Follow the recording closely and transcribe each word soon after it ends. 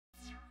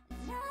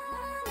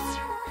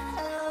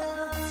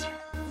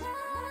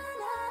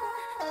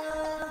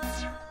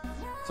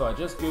So I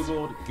just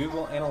Googled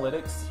Google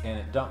Analytics and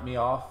it dumped me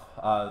off.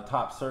 The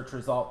top search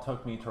result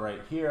took me to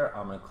right here.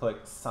 I'm gonna click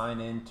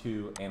sign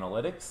into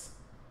analytics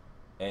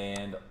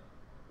and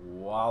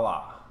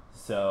voila.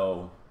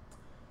 So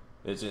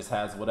it just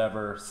has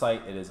whatever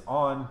site it is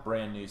on,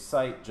 brand new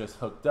site, just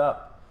hooked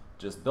up,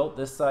 just built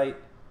this site,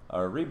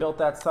 or rebuilt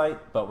that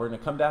site, but we're gonna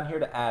come down here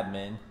to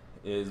admin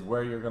is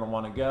where you're gonna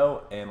wanna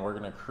go, and we're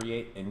gonna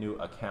create a new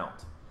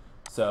account.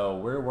 So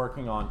we're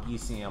working on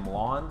ECM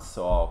Lawns,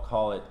 so I'll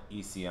call it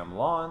ECM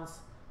Lawns,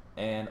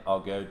 and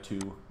I'll go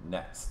to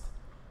next.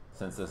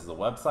 Since this is a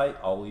website,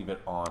 I'll leave it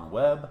on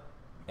web,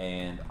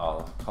 and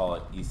I'll call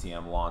it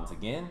ECM Lawns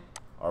again.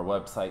 Our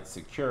website's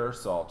secure,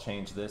 so I'll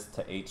change this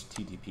to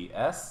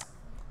HTTPS,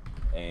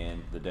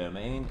 and the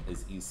domain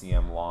is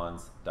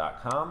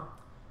ecmlawns.com.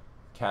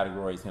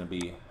 Category is going to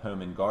be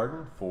home and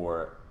garden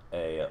for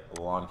a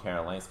lawn care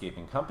and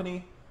landscaping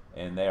company,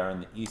 and they are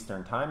in the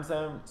Eastern time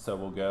zone, so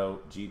we'll go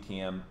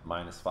GTM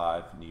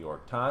 -5 New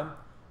York time,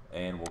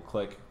 and we'll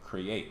click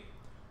create.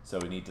 So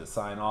we need to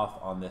sign off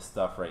on this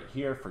stuff right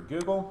here for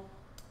Google,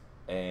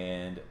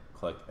 and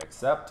click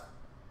accept,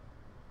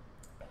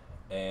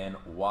 and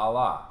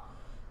voila.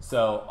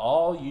 So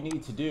all you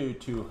need to do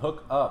to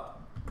hook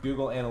up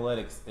Google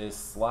Analytics is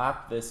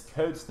slap this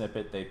code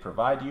snippet they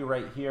provide you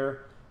right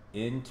here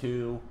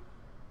into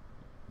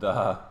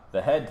the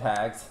head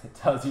tags. It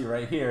tells you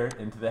right here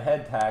into the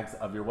head tags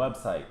of your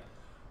website.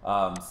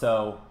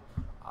 So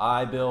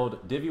I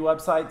build Divi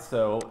websites,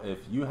 so if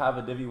you have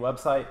a Divi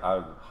website, I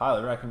would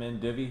highly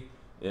recommend Divi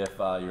if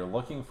you're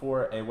looking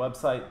for a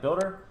website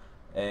builder,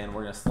 and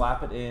we're gonna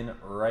slap it in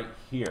right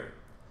here.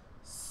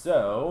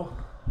 So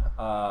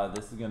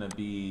this is gonna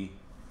be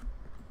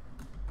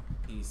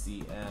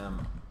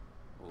ECM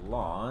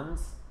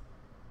Lawns,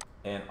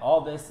 and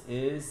all this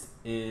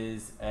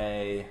is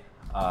a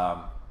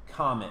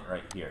comment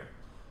right here.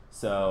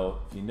 So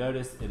if you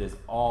notice, it is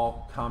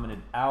all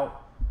commented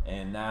out,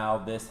 and now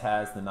this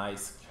has the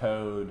nice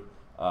code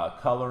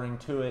coloring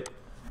to it.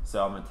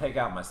 So I'm gonna take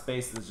out my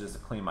spaces just to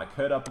clean my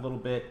code up a little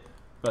bit,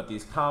 but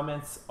these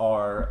comments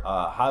are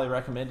highly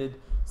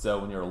recommended. So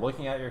when you're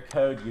looking at your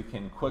code, you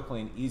can quickly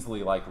and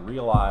easily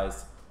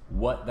realize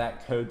what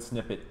that code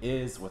snippet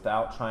is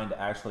without trying to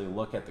actually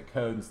look at the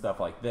code and stuff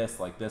like this.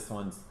 Like this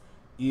one's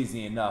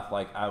easy enough,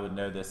 like I would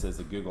know this is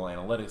a Google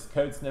Analytics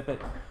code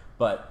snippet,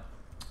 but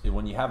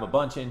when you have a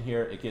bunch in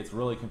here, it gets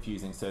really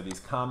confusing. So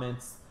these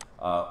comments,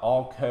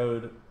 all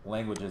code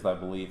languages, I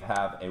believe,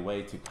 have a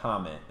way to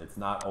comment. It's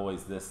not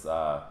always this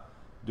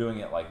doing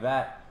it like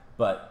that,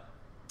 but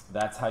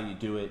that's how you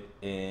do it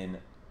in,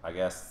 I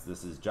guess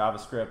this is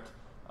JavaScript,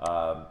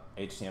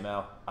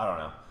 HTML, I don't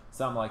know,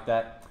 something like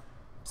that.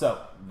 So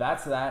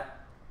that's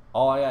that.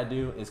 All I gotta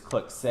do is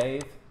click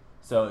save.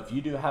 So if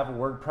you do have a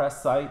WordPress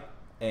site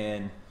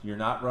and you're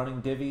not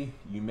running Divi,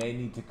 you may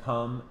need to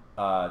come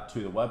to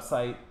the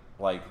website,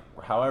 like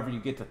however you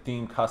get to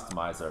Theme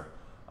Customizer.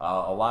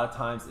 A lot of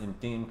times in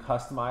Theme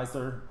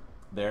Customizer,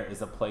 there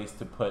is a place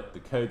to put the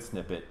code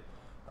snippet.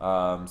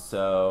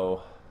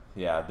 So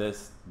yeah,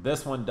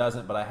 this one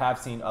doesn't, but I have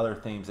seen other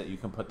themes that you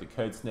can put the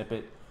code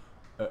snippet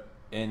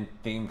in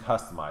Theme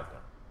Customizer.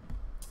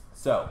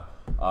 So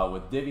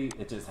with Divi,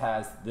 it just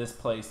has this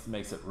place,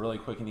 makes it really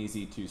quick and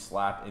easy to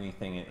slap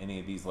anything in any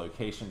of these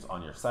locations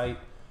on your site.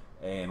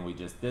 And we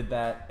just did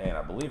that, and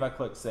I believe I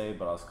clicked save,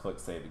 but I'll just click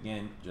save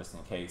again just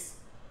in case.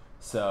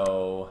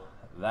 So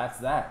that's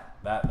that.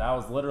 That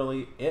was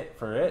literally it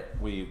for it.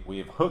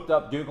 We've hooked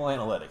up Google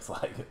Analytics.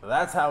 Like,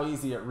 that's how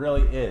easy it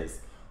really is.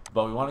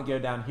 But we want to go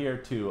down here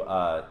to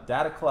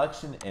data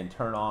collection and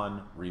turn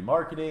on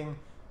remarketing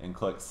and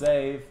click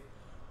save.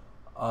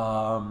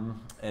 And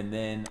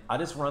then I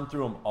just run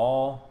through them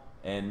all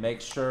and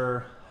make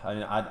sure.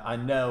 I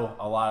know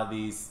a lot of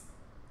these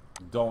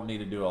don't need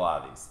to do a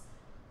lot of these.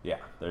 Yeah,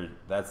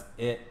 that's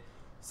it.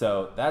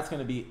 So that's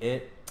going to be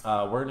it.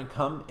 We're going to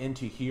come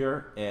into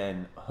here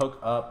and hook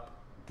up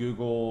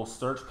Google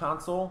Search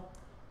Console,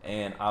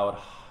 and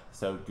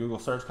so Google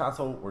Search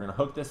Console, we're going to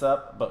hook this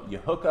up, but you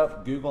hook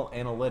up Google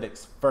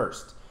Analytics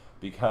first,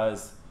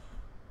 because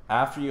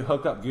after you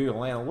hook up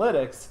Google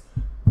Analytics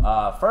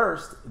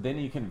first, then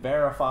you can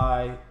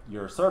verify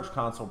your Search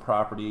Console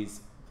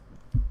properties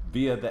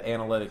via the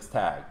Analytics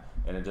tag,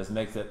 and it just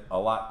makes it a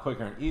lot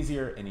quicker and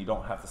easier, and you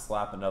don't have to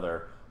slap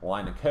another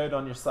line of code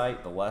on your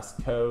site. The less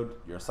code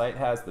your site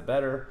has, the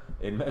better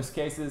in most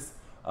cases.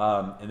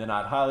 And then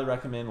I'd highly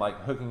recommend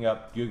hooking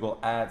up Google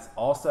Ads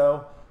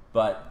also,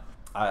 but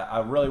I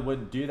really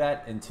wouldn't do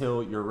that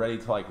until you're ready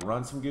to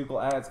run some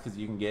Google Ads, because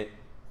you can get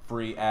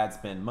free ad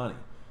spend money.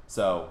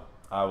 So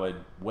I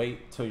would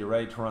wait till you're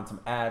ready to run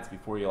some ads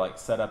before you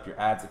set up your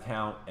ads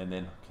account and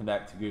then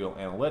connect to Google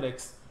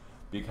Analytics,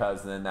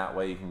 because then that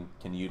way you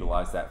can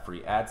utilize that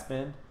free ad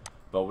spend.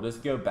 But we'll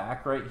just go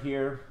back right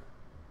here,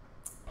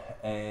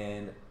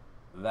 and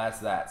that's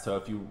that. So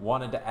if you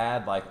wanted to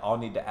add, I'll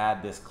need to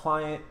add this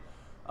client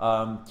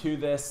to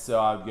this, so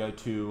I would go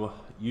to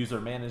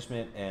user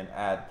management and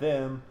add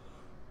them.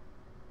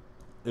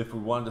 If we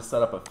wanted to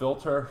set up a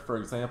filter, for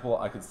example,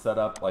 I could set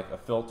up a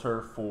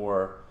filter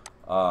for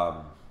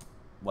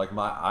like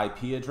my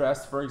IP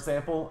address, for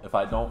example, if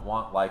I don't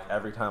want like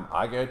every time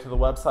I go to the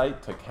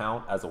website to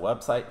count as a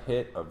website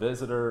hit, a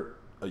visitor,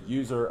 a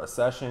user, a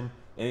session,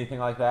 anything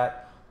like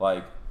that,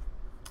 like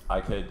I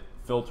could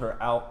filter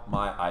out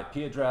my IP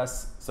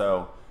address.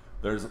 So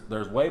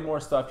there's way more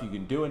stuff you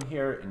can do in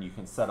here, and you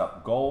can set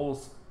up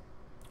goals,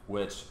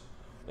 which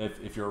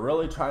if you're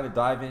really trying to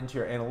dive into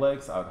your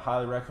analytics, I would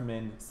highly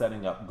recommend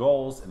setting up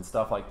goals and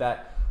stuff like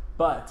that.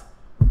 But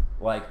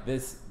like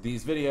these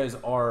videos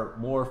are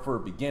more for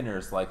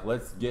beginners. Like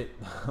let's get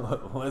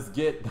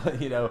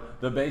you know,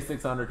 the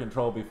basics under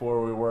control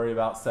before we worry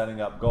about setting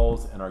up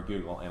goals in our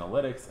Google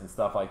Analytics and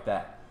stuff like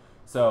that.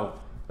 So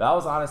that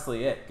was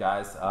honestly it,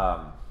 guys.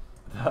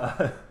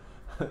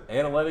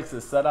 Analytics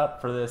is set up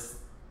for this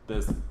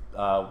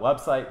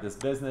website, this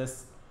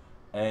business,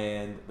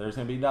 and there's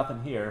going to be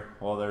nothing here.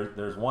 Well,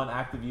 there's one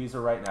active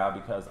user right now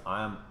because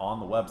I'm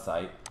on the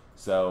website.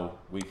 So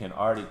we can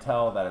already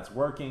tell that it's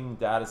working,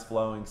 data's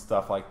flowing,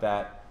 stuff like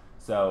that.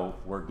 So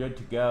we're good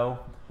to go.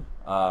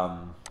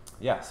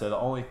 Yeah, so the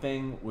only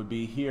thing would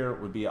be here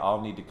would be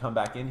I'll need to come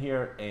back in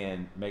here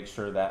and make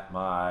sure that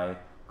my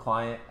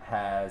client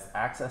has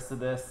access to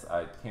this.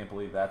 I can't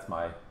believe that's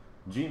my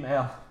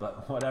Gmail,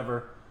 but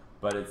whatever.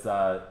 But it's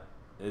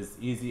as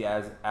easy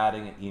as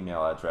adding an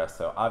email address.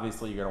 So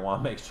obviously you're gonna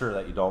wanna make sure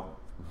that you don't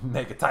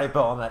make a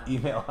typo on that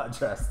email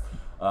address.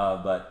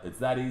 But it's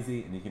that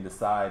easy, and you can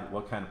decide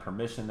what kind of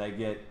permission they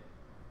get.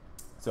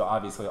 So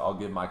obviously I'll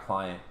give my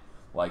client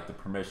like the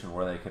permission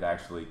where they could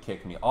actually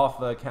kick me off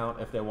the account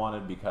if they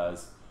wanted,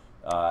 because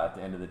at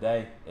the end of the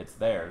day, it's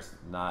theirs,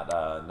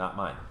 not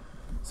mine.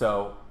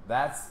 So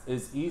that's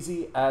as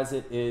easy as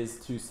it is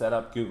to set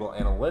up Google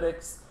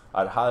Analytics.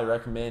 I'd highly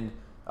recommend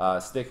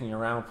sticking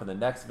around for the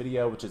next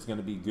video, which is going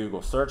to be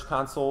Google Search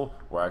Console.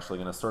 We're actually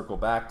going to circle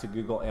back to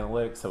Google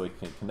Analytics so we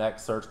can connect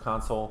Search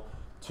Console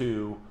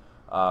to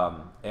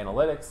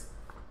Analytics.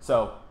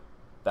 So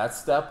that's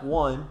step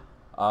one.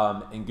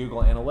 In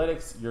Google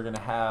Analytics, you're going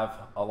to have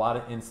a lot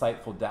of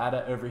insightful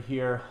data over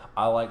here.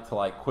 I like to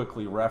like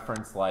quickly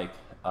reference like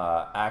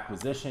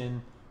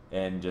acquisition,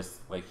 and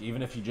just like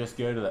even if you just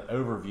go to the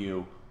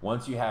overview,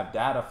 once you have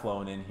data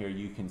flowing in here,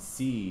 you can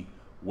see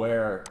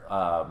where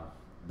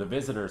the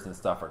visitors and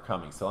stuff are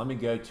coming. So let me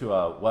go to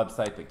a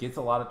website that gets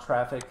a lot of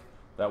traffic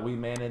that we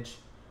manage,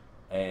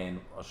 and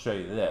I'll show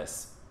you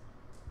this.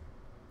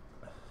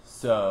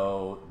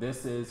 So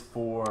this is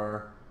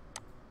for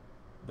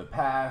the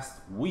past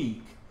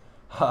week.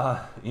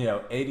 You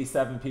know,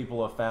 87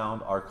 people have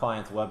found our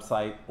client's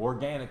website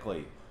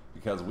organically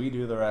because we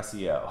do their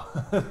SEO.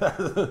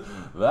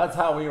 That's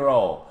how we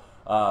roll.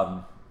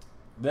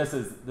 This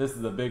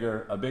is a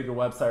bigger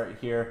website right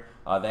here.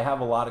 They have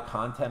a lot of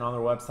content on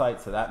their website,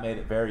 so that made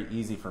it very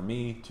easy for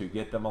me to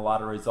get them a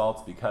lot of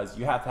results, because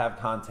you have to have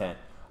content.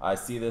 I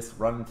see this,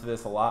 run into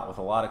this a lot with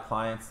a lot of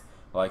clients.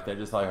 Like they're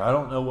just like, I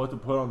don't know what to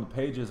put on the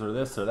pages or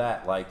this or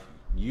that. Like,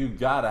 you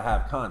gotta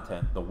have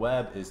content. The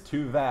web is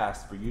too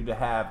vast for you to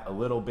have a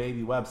little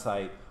baby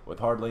website with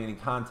hardly any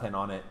content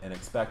on it and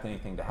expect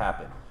anything to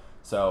happen.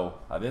 So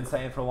I've been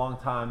saying for a long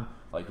time,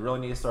 like, you really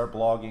need to start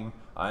blogging.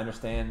 I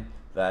understand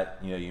that,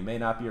 you know, you may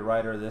not be a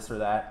writer, this or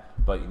that,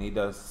 but you need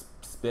to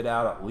spit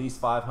out at least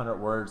 500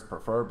 words,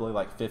 preferably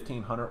like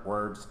 1,500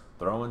 words,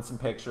 throw in some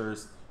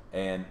pictures,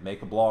 and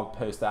make a blog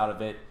post out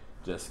of it.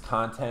 Just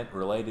content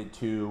related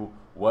to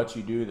what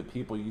you do, the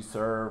people you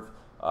serve,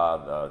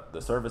 the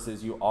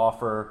services you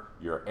offer,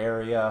 your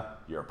area,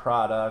 your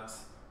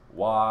products,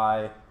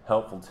 why,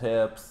 helpful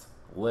tips,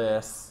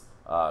 lists,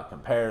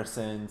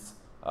 comparisons,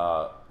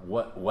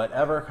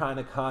 whatever kind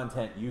of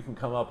content you can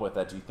come up with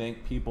that you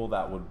think people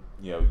that would,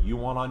 you know, you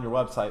want on your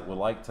website would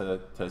like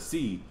to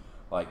see.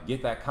 Like,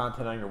 get that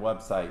content on your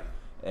website.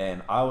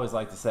 And I always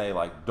like to say,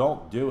 like,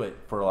 don't do it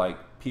for like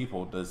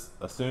people. Just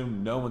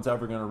assume no one's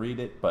ever going to read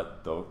it,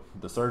 but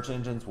the search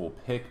engines will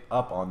pick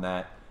up on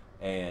that,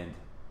 and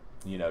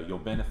you know, you'll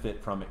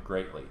benefit from it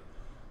greatly.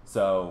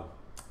 So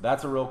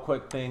that's a real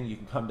quick thing. You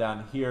can come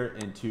down here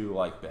into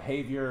like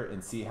behavior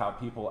and see how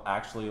people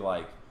actually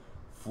like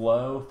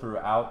flow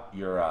throughout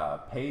your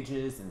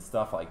pages and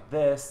stuff like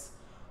this.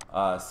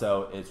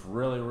 So it's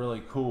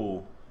really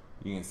cool.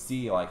 You can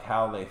see like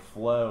how they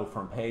flow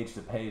from page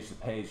to page to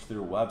page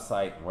through a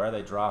website, and where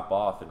they drop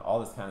off and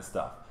all this kind of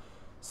stuff.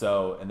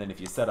 So, and then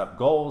if you set up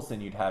goals, then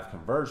you'd have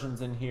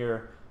conversions in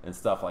here and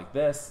stuff like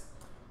this.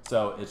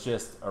 So it's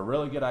just a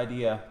really good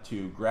idea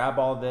to grab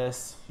all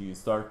this. You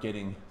start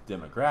getting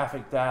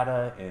demographic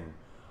data and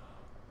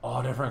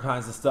all different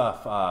kinds of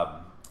stuff.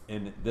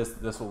 And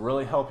this will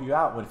really help you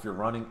out when, if you're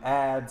running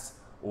ads,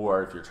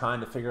 or if you're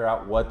trying to figure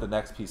out what the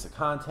next piece of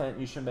content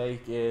you should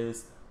make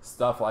is,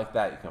 stuff like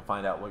that. You can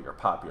find out what your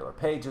popular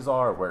pages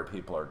are, where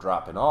people are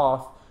dropping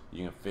off.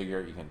 You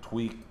can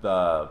tweak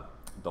the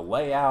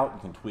layout, you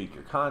can tweak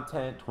your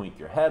content, tweak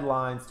your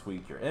headlines,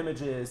 tweak your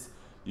images.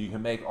 You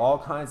can make all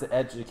kinds of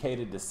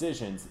educated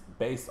decisions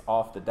based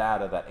off the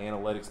data that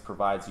analytics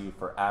provides you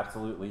for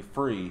absolutely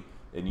free,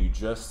 and you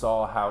just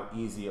saw how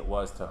easy it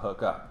was to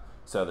hook up.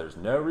 So there's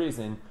no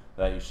reason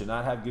that you should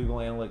not have Google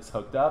Analytics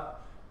hooked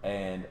up,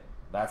 and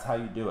that's how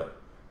you do it.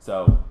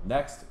 So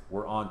next,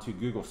 we're on to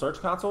Google Search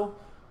Console,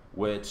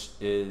 which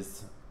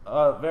is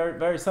very,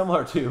 very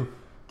similar to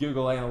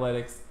Google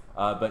Analytics,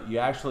 but you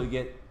actually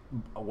get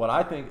what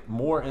I think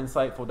more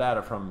insightful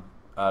data from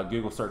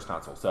Google Search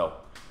Console. So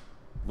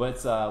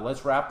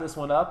let's wrap this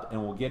one up,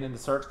 and we'll get into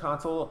Search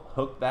Console,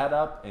 hook that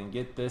up, and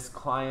get this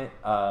client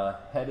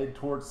headed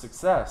towards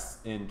success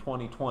in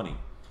 2020.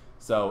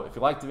 So if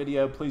you liked the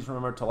video, please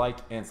remember to like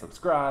and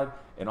subscribe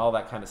and all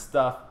that kind of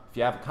stuff. If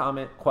you have a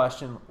comment,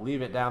 question,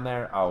 leave it down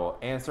there. I will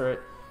answer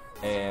it.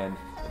 And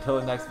until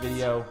the next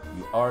video,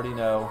 you already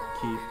know,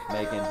 keep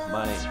making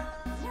money.